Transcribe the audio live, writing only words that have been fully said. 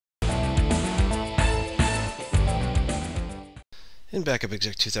In Backup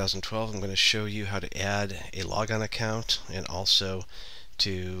Exec 2012, I'm going to show you how to add a logon account and also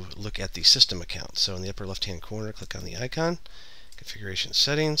to look at the system account. So in the upper left hand corner, click on the icon, Configuration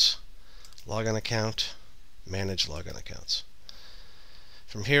Settings, Logon Account, Manage Logon Accounts.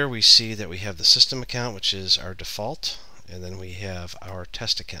 From here we see that we have the system account, which is our default, and then we have our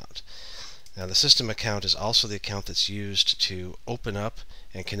test account. Now the system account is also the account that's used to open up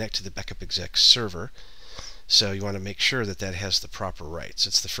and connect to the Backup Exec server. So you want to make sure that that has the proper rights.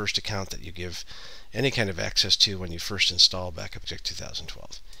 It's the first account that you give any kind of access to when you first install Backup Exec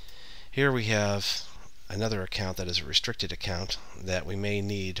 2012. Here we have another account that is a restricted account that we may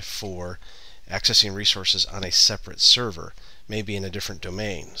need for accessing resources on a separate server, maybe in a different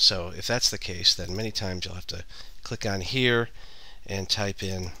domain. So if that's the case, then many times you'll have to click on here and type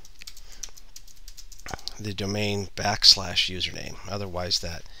in the domain /username. Otherwise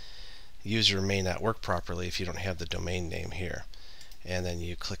that user may not work properly if you don't have the domain name here. And then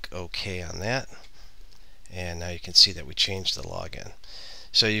you click OK on that, and now you can see that we changed the login.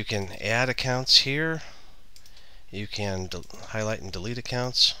 So you can add accounts here, you can highlight and delete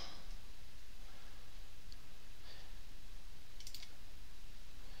accounts,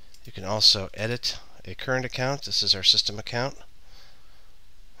 you can also edit a current account. This is our system account,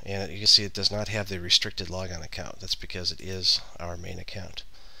 and you can see it does not have the restricted logon account. That's because it is our main account.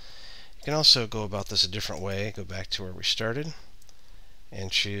 You can also go about this a different way. Go back to where we started and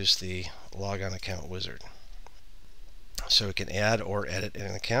choose the logon account wizard. So we can add or edit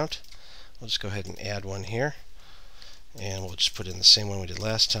an account. We'll just go ahead and add one here, and we'll just put in the same one we did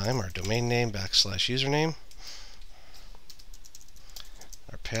last time, our domain name /username,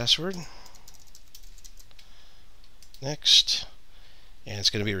 our password, next, and it's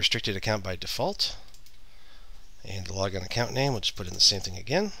going to be a restricted account by default, and the logon account name, we'll just put in the same thing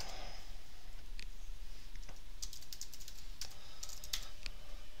again.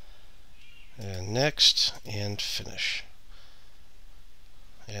 And next, and finish.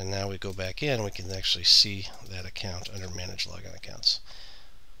 And now we go back in, we can actually see that account under Manage Logon Accounts.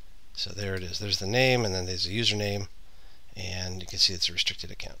 So there it is. There's the name, and then there's the username, and you can see it's a restricted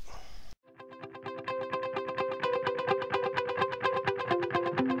account.